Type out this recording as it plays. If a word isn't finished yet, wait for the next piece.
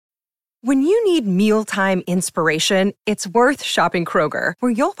When you need mealtime inspiration, it's worth shopping Kroger,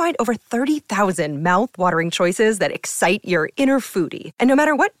 where you'll find over 30,000 mouth-watering choices that excite your inner foodie. And no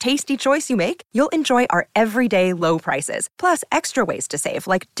matter what tasty choice you make, you'll enjoy our everyday low prices, plus extra ways to save,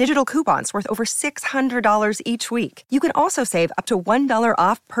 like digital coupons worth over $600 each week. You can also save up to $1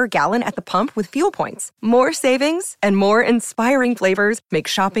 off per gallon at the pump with fuel points. More savings and more inspiring flavors make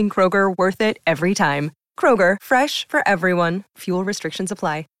shopping Kroger worth it every time. Kroger, fresh for everyone. Fuel restrictions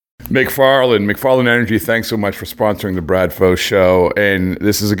apply. McFarland Energy, thanks so much for sponsoring the Brad Foe Show. And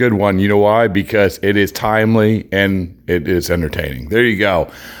this is a good one. You know why? Because it is timely and it is entertaining. There you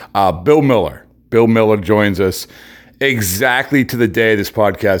go. Bill Miller. Bill Miller joins us exactly to the day this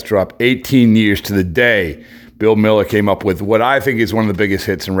podcast dropped, 18 years to the day. Bill Miller came up with what I think is one of the biggest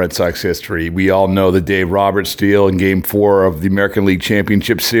hits in Red Sox history. We all know the Dave Roberts steal in Game 4 of the American League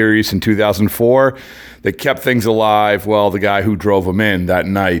Championship Series in 2004 that kept things alive. Well, the guy who drove them in that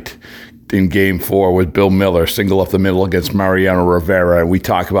night in Game 4 was Bill Miller, single up the middle against Mariano Rivera. And we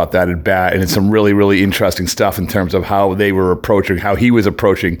talk about that at bat, and it's some really, really interesting stuff in terms of how they were approaching, how he was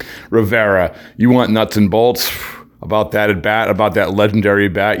approaching Rivera. You want nuts and bolts about that at bat, about that legendary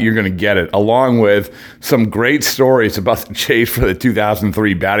bat, you're going to get it, along with some great stories about the chase for the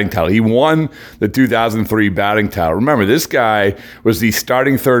 2003 batting title. He won the 2003 batting title. Remember, this guy was the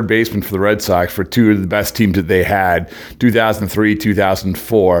starting third baseman for the Red Sox for two of the best teams that they had, 2003,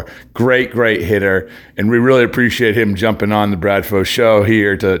 2004. Great, great hitter, and we really appreciate him jumping on the Brad Foe Show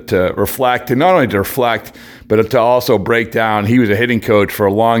here to reflect, and not only to reflect, but to also break down. He was a hitting coach for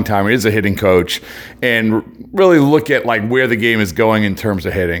a long time. He is a hitting coach, and really look at like where the game is going in terms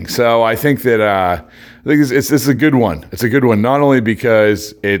of hitting. So I think that it's a good one. It's a good one, not only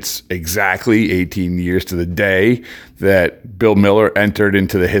because it's exactly 18 years to the day that Bill Miller entered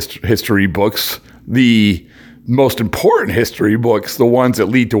into the history books, the most important history books, the ones that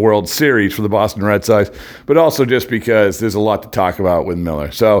lead to World Series for the Boston Red Sox, but also just because there's a lot to talk about with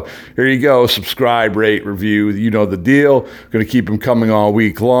Miller. So here you go. Subscribe, rate, review. You know the deal. Going to keep him coming all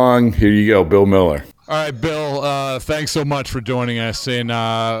week long. Here you go, Bill Miller. All right, Bill, thanks so much for joining us. And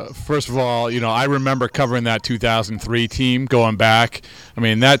first of all, I remember covering that 2003 team going back. I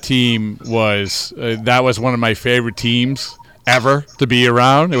mean, that team was that was one of my favorite teams ever to be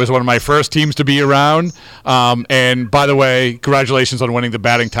around. It was one of my first teams to be around. And by the way, congratulations on winning the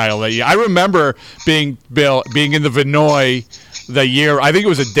batting title that year. I remember being in the Vinoy the year, I think it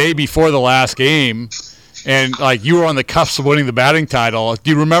was a day before the last game, and like you were on the cusp of winning the batting title.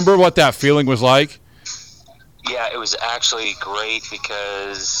 Do you remember what that feeling was like? Yeah, it was actually great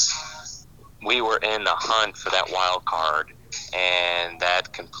because we were in the hunt for that wild card, and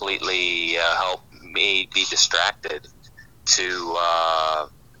that completely helped me be distracted to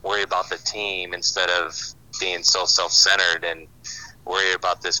worry about the team instead of being so self-centered and worry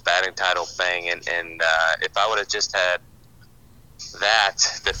about this batting title thing. And if I would have just had that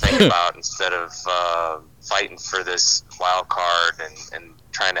to think about instead of fighting for this wild card and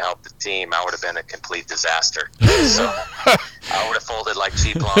trying to help the team, I would have been a complete disaster. So I would have folded like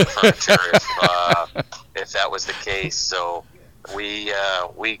cheap lawn furniture if that was the case. So we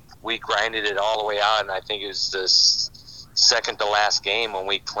grinded it all the way out, and I think it was this second to last game when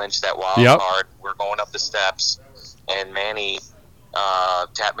we clinched that wild card. We're going up the steps, and Manny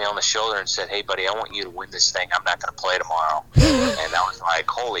tapped me on the shoulder and said, "Hey, buddy, I want you to win this thing. I'm not going to play tomorrow." And I was like,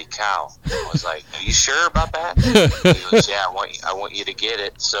 "Holy cow!" I was like, "Are you sure about that?" He goes, "Yeah, I want you to get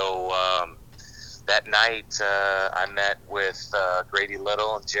it." So that night, I met with Grady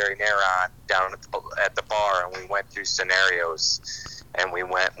Little and Jerry Naron down at the bar, and we went through scenarios, and we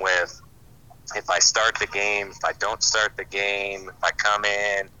went with, if I start the game, if I don't start the game, if I come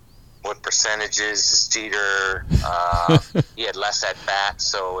in, what percentages is Jeter? He had less at bat,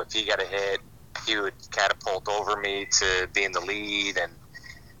 so if he got a hit, he would catapult over me to be in the lead, and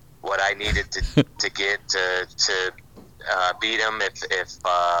what I needed to get to beat him if if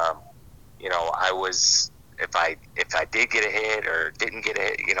I did get a hit or didn't get a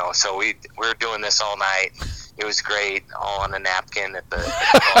hit, So we were doing this all night. It was great, all on a napkin at the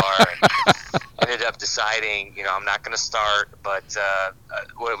bar. And ended up deciding, I'm not going to start. But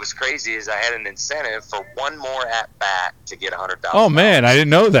what was crazy is I had an incentive for one more at bat to get $100. Oh man, I didn't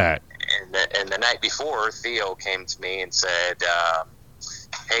know that. And the night before, Theo came to me and said,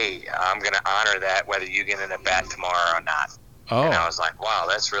 "Hey, I'm going to honor that whether you get an at bat tomorrow or not." Oh. And I was like, "Wow,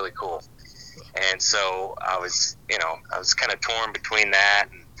 that's really cool." And so I was kind of torn between that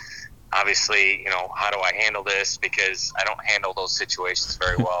and obviously, how do I handle this? Because I don't handle those situations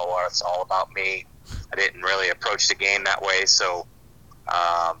very well where it's all about me. I didn't really approach the game that way, so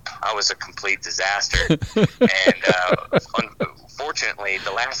I was a complete disaster. And fortunately,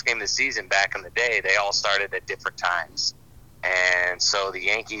 the last game of the season back in the day, they all started at different times. And so the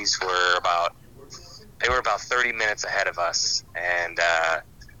Yankees were about 30 minutes ahead of us. And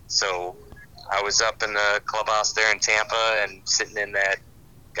so I was up in the clubhouse there in Tampa and sitting in that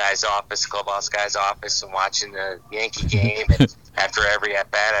clubhouse guy's office, and watching the Yankee game. And after every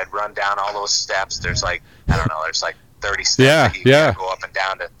at-bat, I'd run down all those steps. There's like 30 steps that you can go up and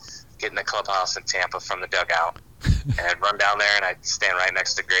down to get in the clubhouse in Tampa from the dugout. And I'd run down there, and I'd stand right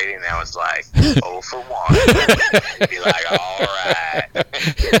next to Grady, and I was like, 0 for 1. And he'd be like, all right. And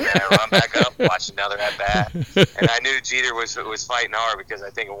then I'd run back up, watch another at-bat. And I knew Jeter was fighting hard, because I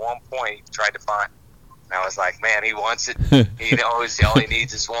think at one point he tried to find, and I was like, man, he wants it. All he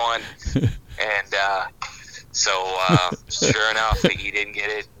needs is one. And so sure enough, he didn't get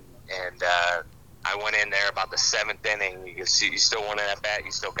it. And I went in there about the 7th inning. You still want an at-bat,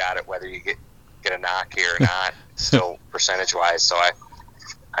 you still got it, whether you get a knock here or not, still percentage-wise. So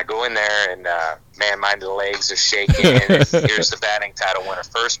I go in there, and man, my legs are shaking. And here's the batting title winner.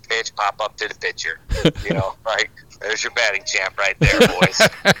 First pitch, pop up to the pitcher. Right? There's your batting champ right there, boys.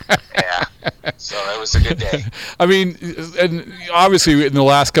 Yeah. So that was a good day. I mean, and obviously in the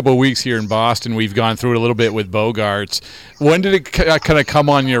last couple of weeks here in Boston, we've gone through it a little bit with Bogaerts. When did it kind of come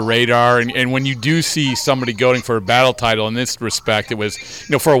on your radar? And when you do see somebody going for a battle title in this respect, it was,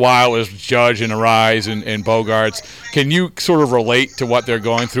 for a while it was Judge and Arise and Bogaerts. Can you sort of relate to what they're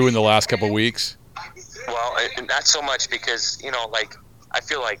going through in the last couple of weeks? Well, not so much, because, I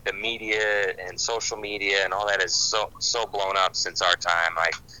feel like the media and social media and all that is so blown up since our time.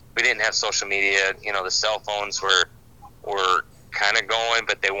 Like, we didn't have social media. The cell phones were kind of going,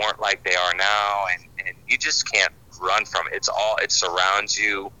 but they weren't like they are now. And you just can't run from it. It surrounds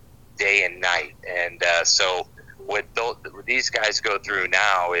you day and night. And so what these guys go through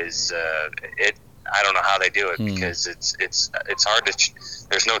now is I don't know how they do it, because it's hard to.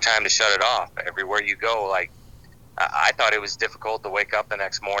 There's no time to shut it off. Everywhere you go, like, I thought it was difficult to wake up the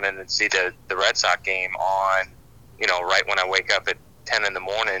next morning and see the Red Sox game on, right when I wake up at 10 in the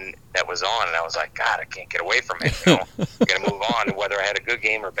morning, that was on, and I was like, God, I can't get away from it. Got to move on, whether I had a good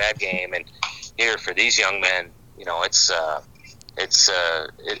game or a bad game. And here, for these young men, you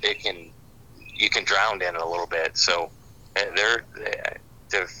can drown in it a little bit. So to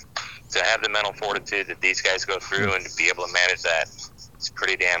have the mental fortitude that these guys go through and to be able to manage that, it's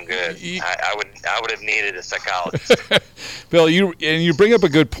pretty damn good. I would have needed a psychologist. Bill, you bring up a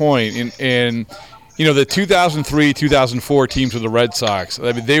good point. And the 2003-2004 teams of the Red Sox,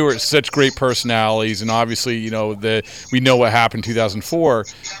 I mean, they were such great personalities, and obviously, we know what happened in 2004.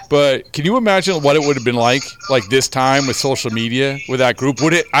 But can you imagine what it would have been like this time with social media with that group?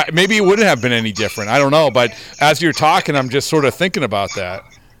 Maybe it wouldn't have been any different. I don't know. But as you're talking, I'm just sort of thinking about that.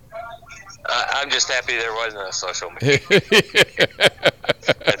 I'm just happy there wasn't a social media.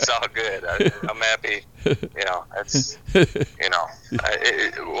 It's all good. I'm happy. That's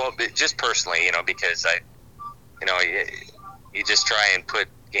just personally, because you just try and put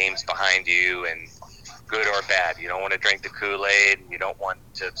games behind you, and good or bad. You don't want to drink the Kool-Aid, and you don't want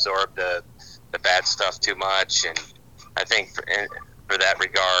to absorb the bad stuff too much. And I think for that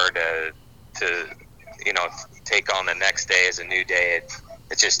regard, to take on the next day as a new day,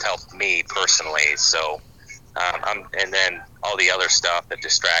 it just helped me personally. So, and then all the other stuff, the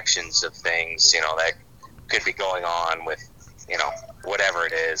distractions of things, that could be going on with, whatever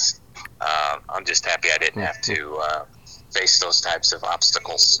it is. I'm just happy I didn't have to face those types of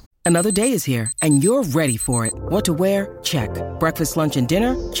obstacles. Another day is here, and you're ready for it. What to wear? Check. Breakfast, lunch, and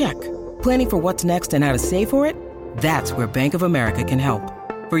dinner? Check. Planning for what's next and how to save for it? That's where Bank of America can help.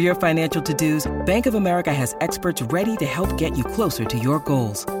 For your financial to-dos, Bank of America has experts ready to help get you closer to your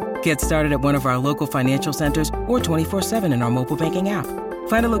goals. Get started at one of our local financial centers or 24/7 in our mobile banking app.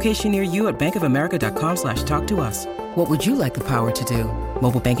 Find a location near you at bankofamerica.com/talktous. What would you like the power to do?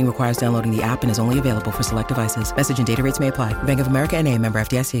 Mobile banking requires downloading the app and is only available for select devices. Message and data rates may apply. Bank of America N.A., member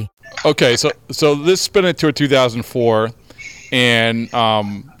FDIC. Okay, so this spin it to 2004, and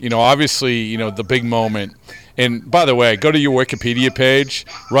obviously, the big moment. And by the way, go to your Wikipedia page.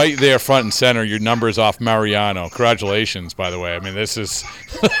 Right there, front and center, your numbers off Mariano. Congratulations, by the way. I mean, this is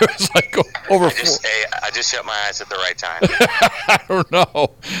it's like over. I just shut my eyes at the right time.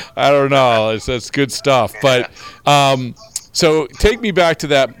 I don't know. It's good stuff. Yeah. But so take me back to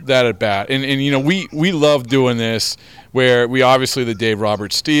that at bat, and we love doing this where we obviously the Dave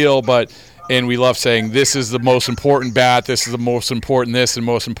Roberts steal, and we love saying this is the most important bat, this is the most important this and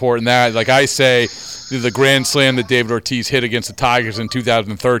most important that. Like I say, the grand slam that David Ortiz hit against the Tigers in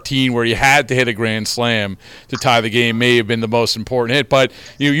 2013, where you had to hit a grand slam to tie the game, may have been the most important hit. But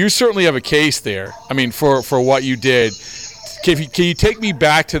you certainly have a case there. I mean, for what you did. can you take me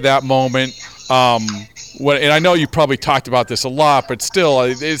back to that moment? And I know you probably talked about this a lot, but still,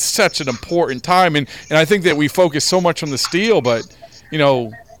 it's such an important time. And I think that we focus so much on the steal, but,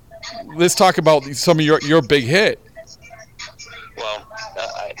 let's talk about some of your big hit. Well,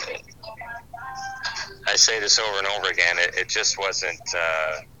 I say this over and over again. It just wasn't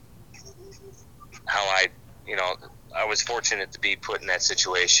how I was fortunate to be put in that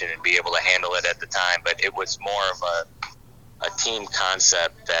situation and be able to handle it at the time, but it was more of a team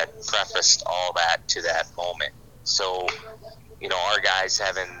concept that prefaced all that to that moment. So, our guys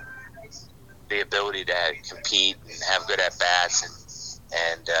having the ability to compete and have good at-bats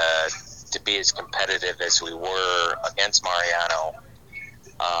and to be as competitive as we were against Mariano.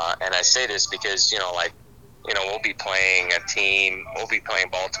 And I say this because, we'll be playing we'll be playing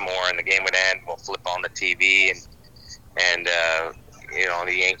Baltimore, and the game would end, we'll flip on the TV, and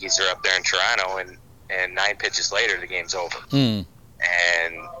the Yankees are up there in Toronto, and 9 pitches later, the game's over. And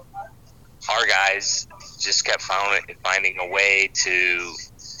our guys just kept finding a way to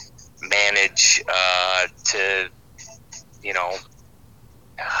manage to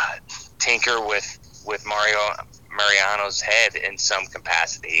tinker with Mariano's head in some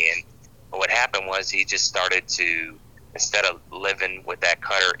capacity. And what happened was he just started to, instead of living with that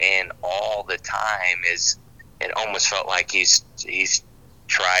cutter in all the time, it almost felt like he's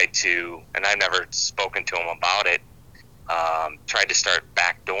tried to, and I've never spoken to him about it, tried to start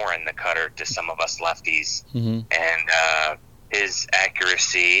backdooring the cutter to some of us lefties. And his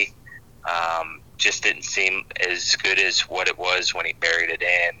accuracy just didn't seem as good as what it was when he buried it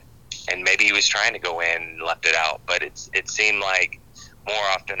in. And maybe he was trying to go in and left it out, but it seemed like more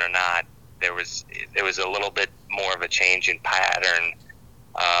often than not there was a little bit more of a change in pattern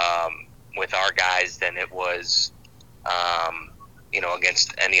with our guys than it was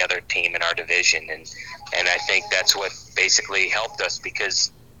against any other team in our division. And I think that's what basically helped us,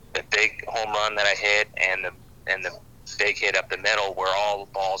 because the big home run that I hit and the big hit up the middle were all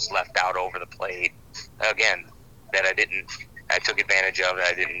balls left out over the plate. Again, that I took advantage of.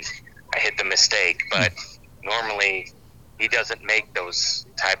 I hit the mistake, but normally he doesn't make those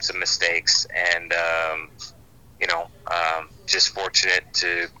types of mistakes. And, just fortunate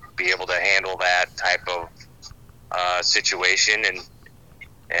to be able to handle that type of situation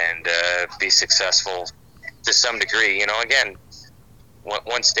and be successful to some degree. Again,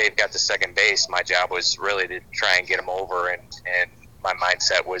 once Dave got to second base, my job was really to try and get him over, and my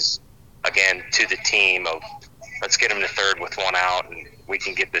mindset was, again, to the team of, let's get him to third with 1 out, and we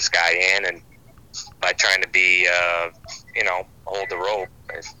can get this guy in. And by trying to be, hold the rope,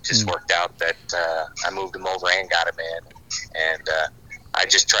 it just worked out that I moved him over and got him in. And I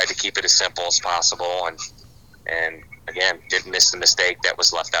just tried to keep it as simple as possible, and again, didn't miss the mistake that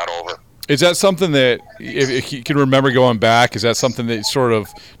was left out over. Is that something that, if you can remember going back, is that something that sort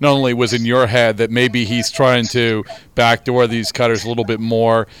of not only was in your head that maybe he's trying to backdoor these cutters a little bit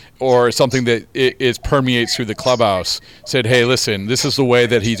more, or something that it permeates through the clubhouse? Said, hey, listen, this is the way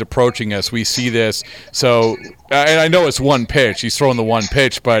that he's approaching us. We see this. So, and I know it's one pitch. He's throwing the one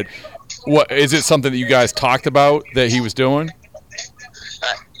pitch, but is it something that you guys talked about that he was doing?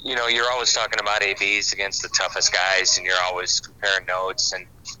 You're always talking about ABs against the toughest guys, and you're always comparing notes, and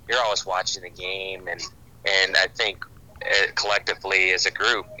you're always watching the game, and I think collectively as a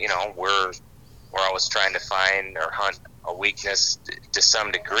group, we're always trying to find or hunt a weakness to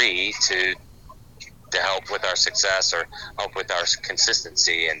some degree to help with our success or help with our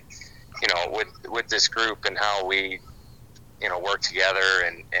consistency. And with this group and how we work together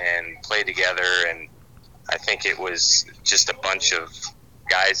and play together, and I think it was just a bunch of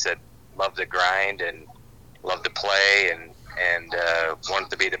guys that love to grind and love to play and wanted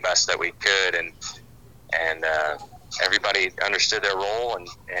to be the best that we could, and everybody understood their role and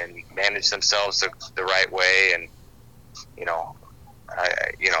managed themselves the right way. And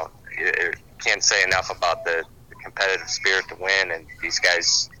I can't say enough about the competitive spirit to win. And these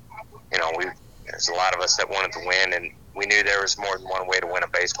guys, there's a lot of us that wanted to win, and we knew there was more than one way to win a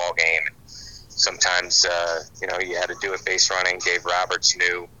baseball game. Sometimes, you had to do it base running. Dave Roberts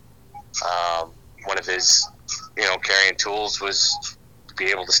knew one of his, carrying tools was to be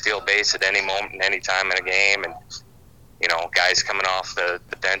able to steal base at any moment and any time in a game. And, guys coming off the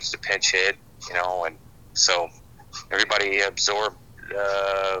bench to pinch hit, and so everybody absorbed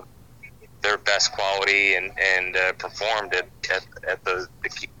their best quality and performed at the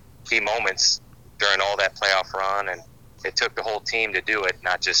key moments during all that playoff run. And it took the whole team to do it,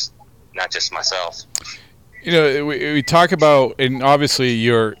 not just myself. We talk about, and obviously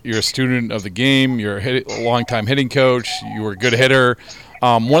you're a student of the game. You're a longtime hitting coach. You were a good hitter.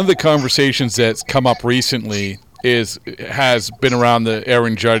 One of the conversations that's come up recently has been around the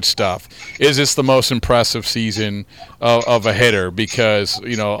Aaron Judge stuff. Is this the most impressive season of a hitter because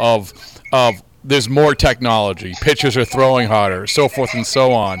of there's more technology, pitchers are throwing harder, so forth and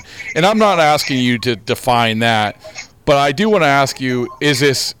so on. And I'm not asking you to define that, but I do want to ask you: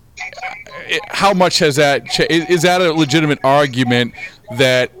 how much has that? Is that a legitimate argument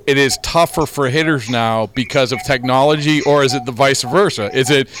that it is tougher for hitters now because of technology, or is it the vice versa? Is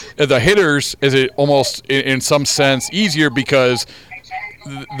it the hitters? Is it almost in some sense easier because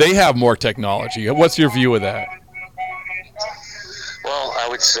they have more technology? What's your view of that? Well, I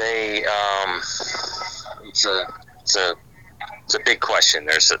would say it's a big question.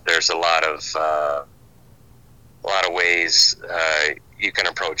 There's a lot of ways you can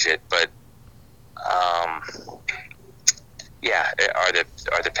approach it, but yeah, are the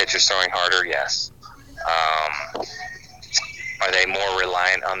pitchers throwing harder? Yes. Are they more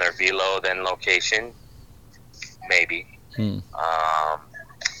reliant on their velo than location? Maybe.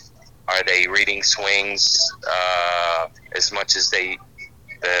 Are they reading swings as much as the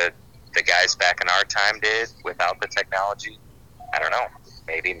guys back in our time did without the technology? I don't know.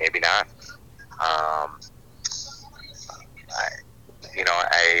 Maybe, maybe not.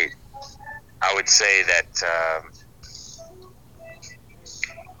 I would say that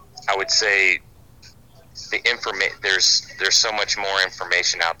I would say there's so much more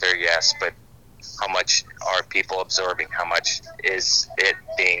information out there, yes, but how much are people absorbing? How much is it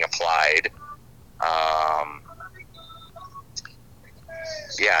being applied?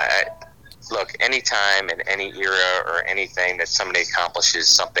 Look, anytime in any era or anything that somebody accomplishes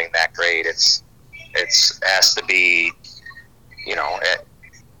something that great, it's has to be,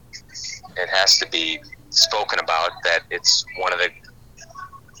 it has to be spoken about that it's one of the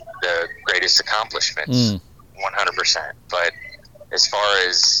greatest accomplishments, 100%. But as far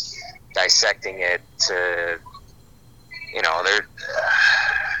as dissecting it to,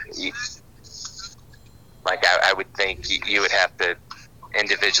 I would think you would have to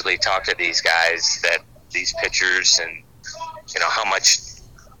individually talk to these guys, these pitchers, and how much,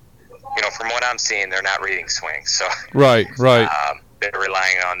 from what I'm seeing, they're not reading swings. So right. They're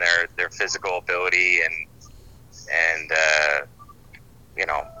relying on their physical ability and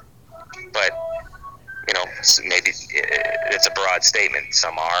but maybe it's a broad statement.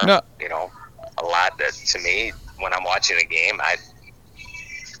 Some are, no. A lot that to me when I'm watching a game,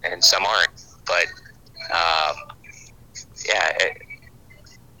 and some aren't. But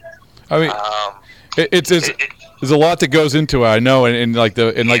there's a lot that goes into it. I know, and like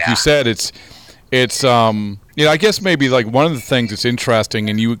you said, it's I guess maybe like one of the things that's interesting,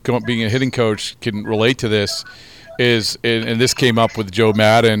 and you being a hitting coach can relate to this, is and this came up with Joe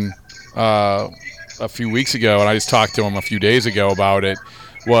Madden a few weeks ago, and I just talked to him a few days ago about it,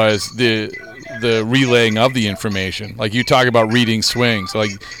 was the relaying of the information. Like you talk about reading swings,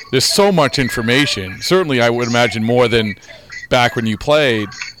 like there's so much information. Certainly, I would imagine more than back when you played.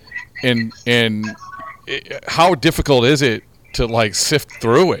 And how difficult is it to like sift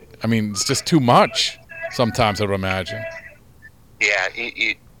through it? I mean, it's just too much. Sometimes I would imagine. Yeah,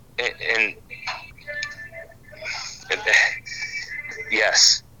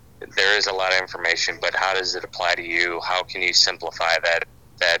 yes, there is a lot of information, but how does it apply to you? How can you simplify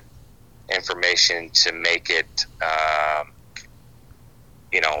that information to make it,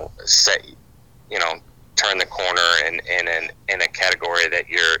 turn the corner in a category that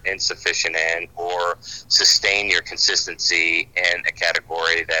you're insufficient in, or sustain your consistency in a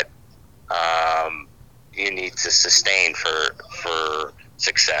category that you need to sustain for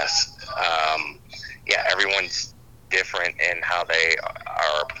success. Everyone's different in how they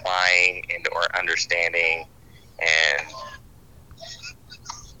are applying and or understanding, and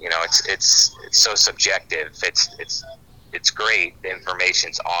it's so subjective. It's great. The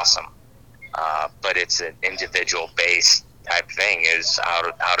information's awesome, but it's an individual based type thing. Is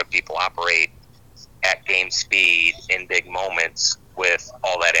how do people operate at game speed in big moments with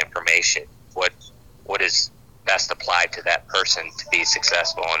all that information? What is best applied to that person to be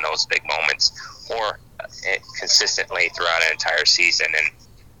successful in those big moments, or consistently throughout an entire season? And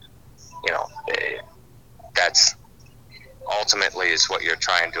that's ultimately is what you're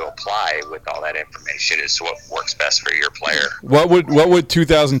trying to apply with all that information, is what works best for your player. What would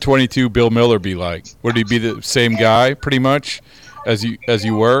 2022 Bill Miller be like? Would he be the same guy pretty much as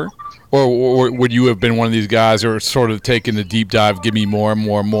you were, or would you have been one of these guys who are sort of taking the deep dive, give me more and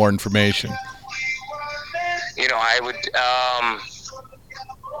more and more information? I would.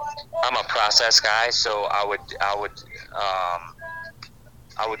 I'm a process guy, so I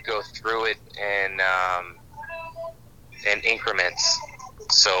would go through it in increments.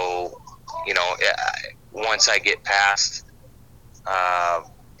 So once I get past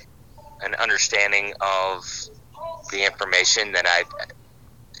an understanding of the information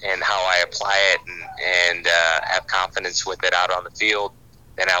and how I apply it and have confidence with it out on the field,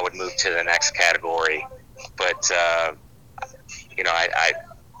 then I would move to the next category. But I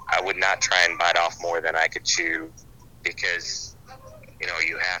would not try and bite off more than I could chew, because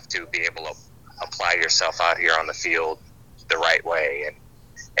you have to be able to apply yourself out here on the field the right way.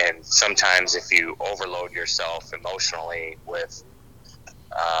 And sometimes if you overload yourself emotionally with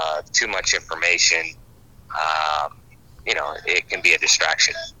too much information, it can be a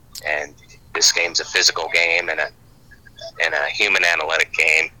distraction. And this game's a physical game and a human analytic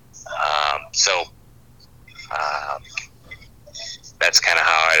game. So that's kind of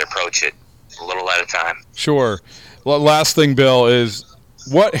how I'd approach it, a little at a time. Sure. Well, last thing, Bill, is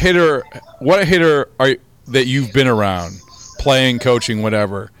what hitter that you've been around, playing, coaching,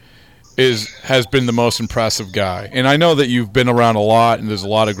 whatever, has been the most impressive guy? And I know that you've been around a lot, and there's a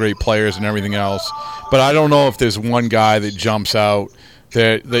lot of great players and everything else, but I don't know if there's one guy that jumps out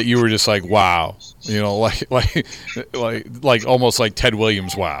that you were just like, wow, like almost like Ted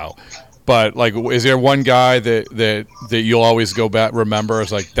Williams, wow. But like, is there one guy that you'll always go back remember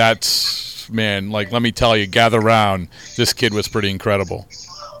as like, that's, man, like, let me tell you, gather round, this kid was pretty incredible?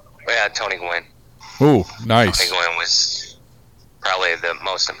 Yeah, Tony Gwynn. Ooh, nice. Tony Gwynn was probably the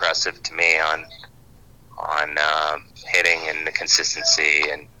most impressive to me on hitting and the consistency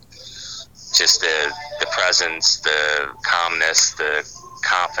and just the presence, the calmness, the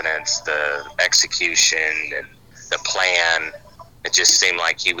confidence, the execution, and the plan. It just seemed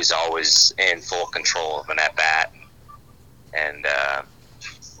like he was always in full control of an at-bat. And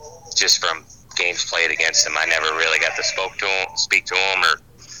just from games played against him, I never really got to speak to him or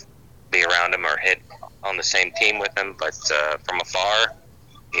be around him or hit on the same team with him. But from afar,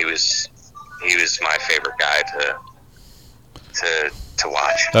 he was my favorite guy to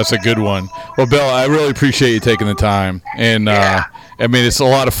watch. That's a good one. Well, Bill, I really appreciate you taking the time. And, I mean, it's a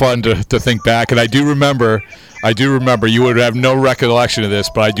lot of fun to think back. And I do remember, you would have no recollection of this,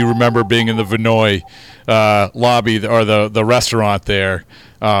 but I do remember being in the Vinoy lobby or the restaurant there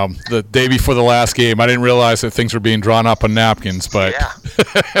the day before the last game. I didn't realize that things were being drawn up on napkins, but yeah,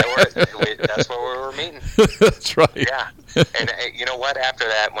 that's where we were meeting. That's right. Yeah, and you know what? After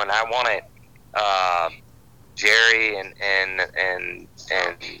that, when I won it, Jerry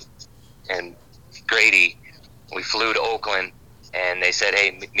and Grady, we flew to Oakland. And they said,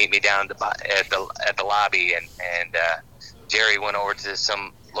 "Hey, meet me down at the lobby." And Jerry went over to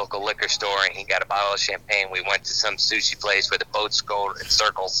some local liquor store and he got a bottle of champagne. We went to some sushi place where the boats go in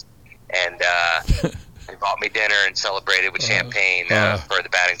circles, and he bought me dinner and celebrated with champagne for the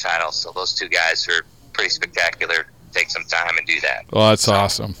batting title. So those two guys are pretty spectacular. Take some time and do that. Well, that's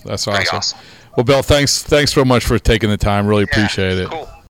awesome. That's awesome. Well, Bill, thanks so much for taking the time. Really appreciate it. Cool.